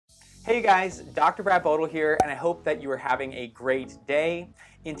Hey guys, Dr. Bodle here, and I hope that you are having a great day.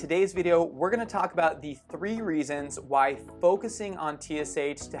 In today's video, we're going to talk about the 3 reasons why focusing on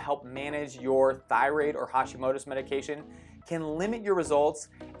TSH to help manage your thyroid or Hashimoto's medication can limit your results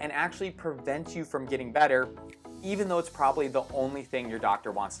and actually prevent you from getting better, even though it's probably the only thing your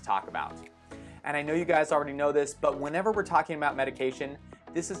doctor wants to talk about. And I know you guys already know this, but whenever we're talking about medication,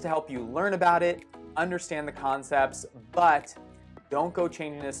 this is to help you learn about it, understand the concepts, but don't go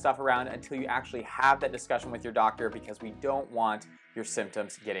changing this stuff around until you actually have that discussion with your doctor, because we don't want your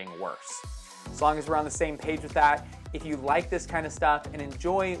symptoms getting worse. As long as we're on the same page with that, if you like this kind of stuff and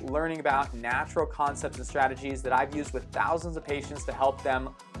enjoy learning about natural concepts and strategies that I've used with thousands of patients to help them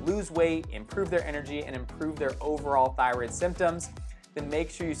lose weight, improve their energy, and improve their overall thyroid symptoms, then make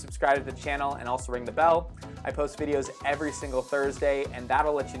sure you subscribe to the channel and also ring the bell. I post videos every single Thursday, and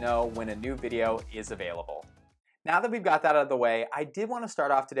that'll let you know when a new video is available. Now that we've got that out of the way, I did want to start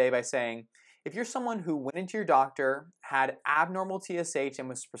off today by saying, if you're someone who went into your doctor, had abnormal TSH and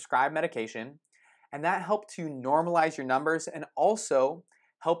was prescribed medication, and that helped to normalize your numbers and also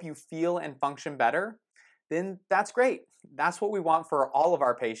help you feel and function better, then that's great. That's what we want for all of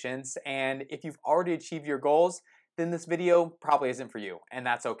our patients, and if you've already achieved your goals, then this video probably isn't for you, and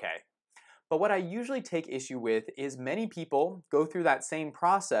that's okay. But what I usually take issue with is many people go through that same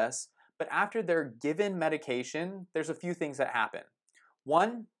process, but after they're given medication, there's a few things that happen.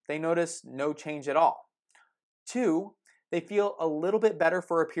 1, they notice no change at all. 2, they feel a little bit better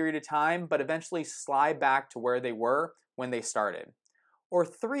for a period of time, but eventually slide back to where they were when they started. Or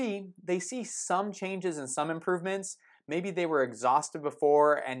 3, they see some changes and some improvements. Maybe they were exhausted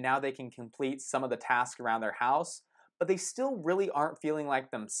before and now they can complete some of the tasks around their house, but they still really aren't feeling like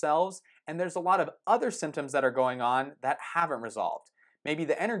themselves, and there's a lot of other symptoms that are going on that haven't resolved. Maybe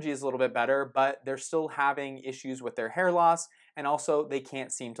the energy is a little bit better, but they're still having issues with their hair loss, and also they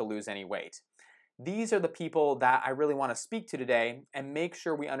can't seem to lose any weight. These are the people that I really want to speak to today and make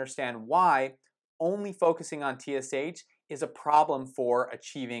sure we understand why only focusing on TSH is a problem for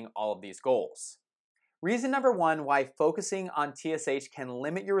achieving all of these goals. Reason number 1 why focusing on TSH can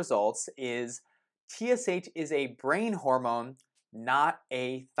limit your results is TSH is a brain hormone, not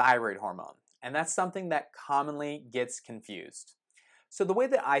a thyroid hormone. And that's something that commonly gets confused. So the way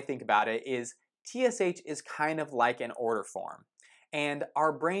that I think about it is TSH is kind of like an order form, and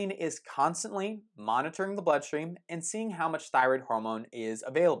our brain is constantly monitoring the bloodstream and seeing how much thyroid hormone is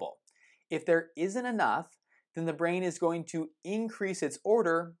available. If there isn't enough, then the brain is going to increase its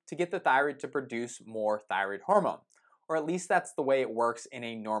order to get the thyroid to produce more thyroid hormone, or at least that's the way it works in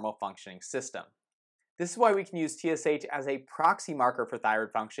a normal functioning system. This is why we can use TSH as a proxy marker for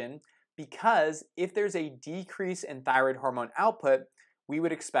thyroid function, because if there's a decrease in thyroid hormone output, we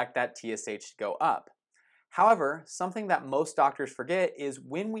would expect that TSH to go up. However, something that most doctors forget is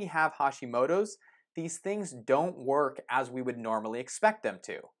when we have Hashimoto's, these things don't work as we would normally expect them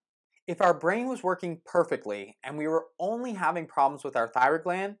to. If our brain was working perfectly and we were only having problems with our thyroid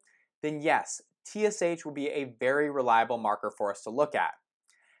gland, then yes, TSH would be a very reliable marker for us to look at.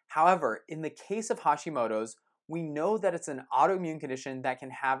 However, in the case of Hashimoto's, we know that it's an autoimmune condition that can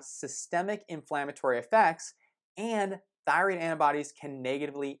have systemic inflammatory effects, and thyroid antibodies can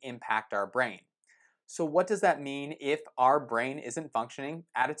negatively impact our brain. So what does that mean if our brain isn't functioning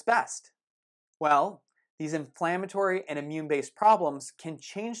at its best? Well, these inflammatory and immune-based problems can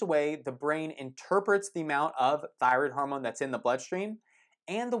change the way the brain interprets the amount of thyroid hormone that's in the bloodstream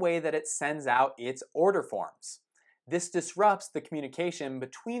and the way that it sends out its order forms. This disrupts the communication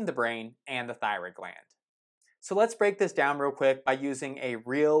between the brain and the thyroid gland. So let's break this down real quick by using a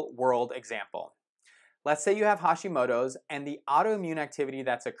real-world example. Let's say you have Hashimoto's and the autoimmune activity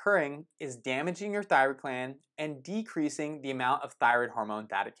that's occurring is damaging your thyroid gland and decreasing the amount of thyroid hormone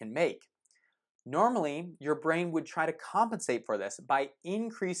that it can make. Normally, your brain would try to compensate for this by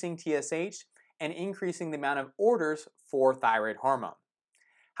increasing TSH and increasing the amount of orders for thyroid hormone.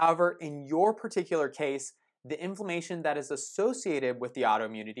 However, in your particular case, the inflammation that is associated with the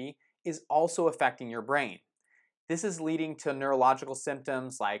autoimmunity is also affecting your brain. This is leading to neurological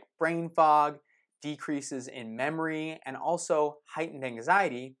symptoms like brain fog, decreases in memory, and also heightened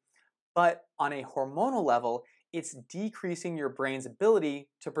anxiety, but on a hormonal level, it's decreasing your brain's ability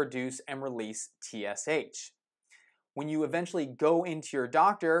to produce and release TSH. When you eventually go into your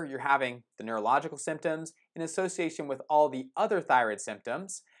doctor, you're having the neurological symptoms in association with all the other thyroid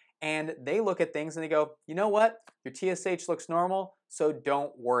symptoms, and they look at things and they go, you know what, your TSH looks normal, so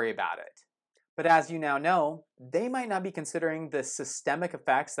don't worry about it. But as you now know, they might not be considering the systemic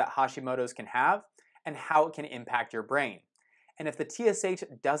effects that Hashimoto's can have and how it can impact your brain. And if the TSH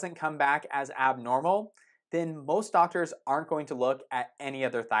doesn't come back as abnormal, then most doctors aren't going to look at any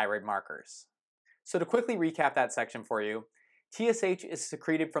other thyroid markers. So to quickly recap that section for you, TSH is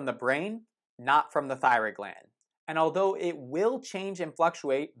secreted from the brain, not from the thyroid gland. And although it will change and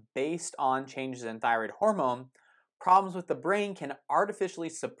fluctuate based on changes in thyroid hormone, problems with the brain can artificially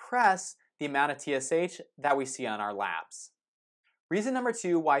suppress the amount of TSH that we see on our labs. Reason number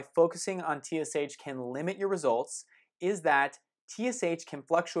 2 why focusing on TSH can limit your results is that TSH can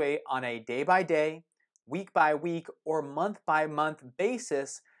fluctuate on a day-by-day, week-by-week, or month-by-month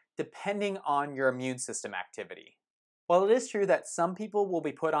basis depending on your immune system activity. While it is true that some people will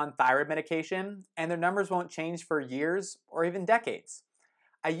be put on thyroid medication and their numbers won't change for years or even decades,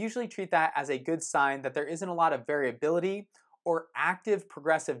 I usually treat that as a good sign that there isn't a lot of variability or active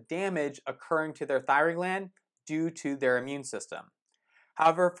progressive damage occurring to their thyroid gland due to their immune system.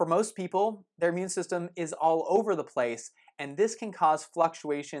 However, for most people, their immune system is all over the place, and this can cause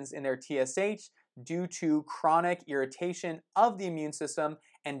fluctuations in their TSH due to chronic irritation of the immune system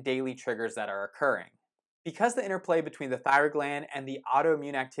and daily triggers that are occurring. Because the interplay between the thyroid gland and the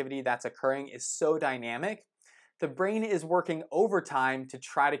autoimmune activity that's occurring is so dynamic, the brain is working overtime to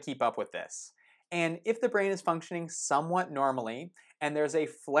try to keep up with this. And if the brain is functioning somewhat normally and there's a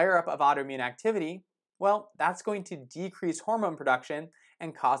flare-up of autoimmune activity, well, that's going to decrease hormone production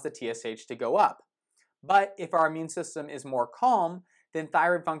and cause the TSH to go up. But if our immune system is more calm, then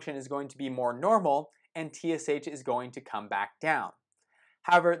thyroid function is going to be more normal and TSH is going to come back down.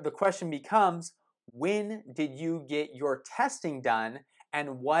 However, the question becomes, when did you get your testing done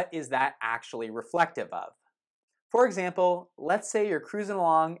and what is that actually reflective of? For example, let's say you're cruising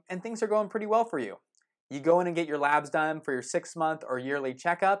along and things are going pretty well for you. You go in and get your labs done for your 6-month or yearly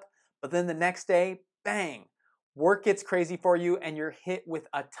checkup, but then the next day, bang, work gets crazy for you and you're hit with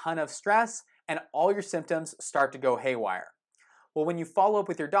a ton of stress and all your symptoms start to go haywire. Well, when you follow up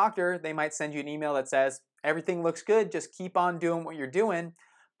with your doctor, they might send you an email that says, everything looks good, just keep on doing what you're doing,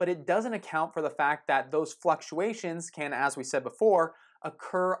 but it doesn't account for the fact that those fluctuations can, as we said before,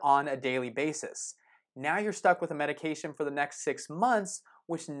 occur on a daily basis. Now you're stuck with a medication for the next 6 months,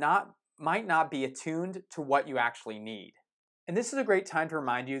 which might not be attuned to what you actually need. And this is a great time to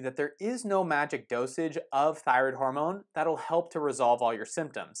remind you that there is no magic dosage of thyroid hormone that'll help to resolve all your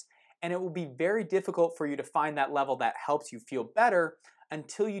symptoms. And it will be very difficult for you to find that level that helps you feel better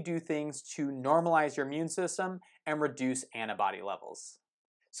until you do things to normalize your immune system and reduce antibody levels.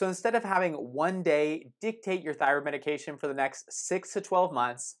 So instead of having one day dictate your thyroid medication for the next 6 to 12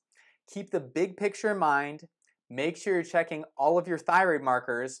 months, keep the big picture in mind, make sure you're checking all of your thyroid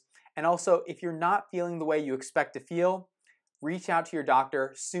markers, and also if you're not feeling the way you expect to feel, reach out to your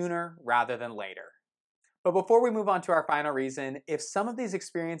doctor sooner rather than later. But before we move on to our final reason, if some of these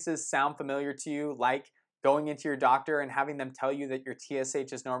experiences sound familiar to you, like going into your doctor and having them tell you that your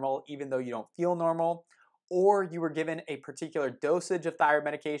TSH is normal even though you don't feel normal, or you were given a particular dosage of thyroid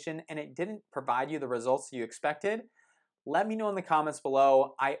medication and it didn't provide you the results you expected, let me know in the comments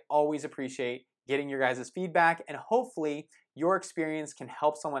below. I always appreciate getting your guys' feedback, and hopefully your experience can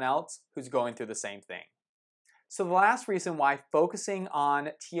help someone else who's going through the same thing. So the last reason why focusing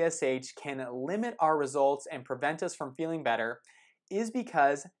on TSH can limit our results and prevent us from feeling better is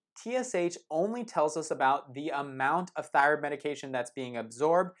because TSH only tells us about the amount of thyroid medication that's being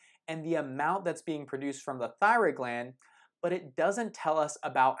absorbed and the amount that's being produced from the thyroid gland, but it doesn't tell us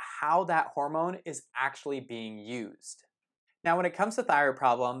about how that hormone is actually being used. Now, when it comes to thyroid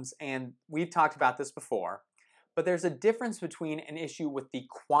problems, and we've talked about this before, but there's a difference between an issue with the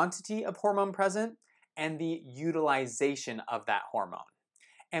quantity of hormone present and the utilization of that hormone.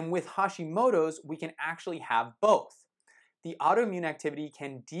 And with Hashimoto's, we can actually have both. The autoimmune activity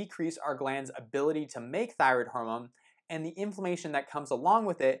can decrease our gland's ability to make thyroid hormone, and the inflammation that comes along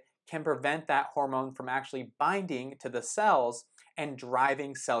with it can prevent that hormone from actually binding to the cells and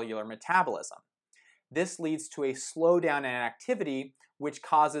driving cellular metabolism. This leads to a slowdown in activity, which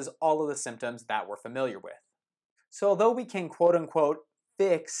causes all of the symptoms that we're familiar with. So although we can quote unquote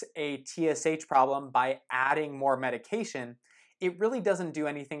fix a TSH problem by adding more medication, it really doesn't do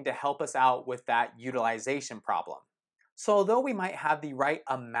anything to help us out with that utilization problem. So although we might have the right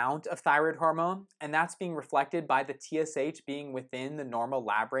amount of thyroid hormone, and that's being reflected by the TSH being within the normal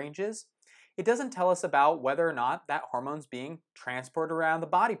lab ranges, it doesn't tell us about whether or not that hormone's being transported around the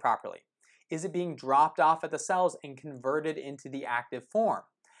body properly. Is it being dropped off at the cells and converted into the active form?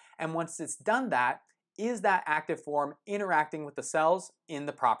 And once it's done that, is that active form interacting with the cells in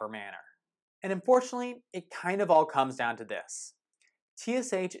the proper manner? And unfortunately, it kind of all comes down to this.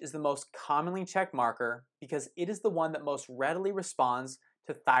 TSH is the most commonly checked marker because it is the one that most readily responds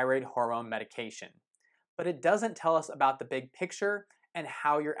to thyroid hormone medication. But it doesn't tell us about the big picture and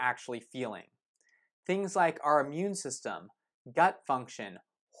how you're actually feeling. Things like our immune system, gut function,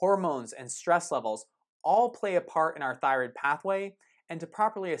 hormones, and stress levels all play a part in our thyroid pathway, and to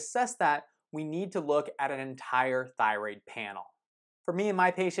properly assess that, we need to look at an entire thyroid panel. For me and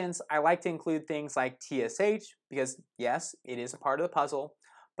my patients, I like to include things like TSH, because yes, it is a part of the puzzle,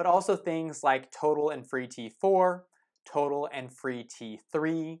 but also things like total and free T4, total and free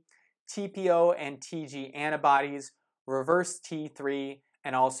T3, TPO and TG antibodies, reverse T3,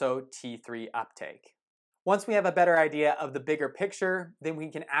 and also T3 uptake. Once we have a better idea of the bigger picture, then we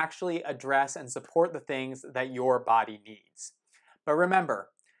can actually address and support the things that your body needs. But remember,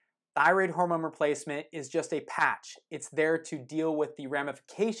 thyroid hormone replacement is just a patch. It's there to deal with the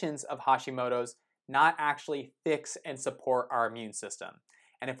ramifications of Hashimoto's, not actually fix and support our immune system.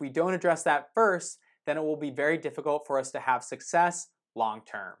 And if we don't address that first, then it will be very difficult for us to have success long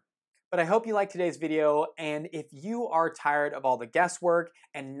term. But I hope you liked today's video, and if you are tired of all the guesswork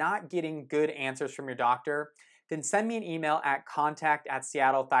and not getting good answers from your doctor, then send me an email at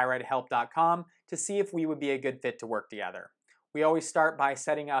contact@seattlethyroidhelp.com to see if we would be a good fit to work together. We always start by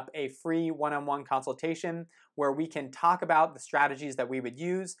setting up a free one-on-one consultation where we can talk about the strategies that we would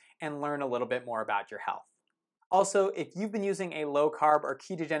use and learn a little bit more about your health. Also, if you've been using a low-carb or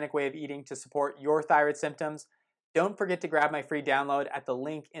ketogenic way of eating to support your thyroid symptoms, don't forget to grab my free download at the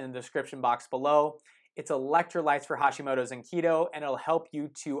link in the description box below. It's electrolytes for Hashimoto's and keto, and it'll help you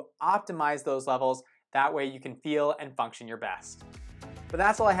to optimize those levels. That way you can feel and function your best. But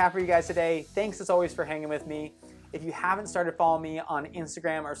that's all I have for you guys today. Thanks as always for hanging with me. If you haven't started following me on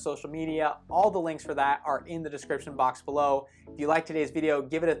Instagram or social media, all the links for that are in the description box below. If you liked today's video,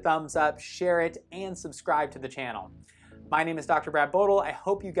 give it a thumbs up, share it, and subscribe to the channel. My name is Dr. Brad Bodle. I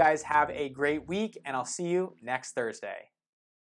hope you guys have a great week, and I'll see you next Thursday.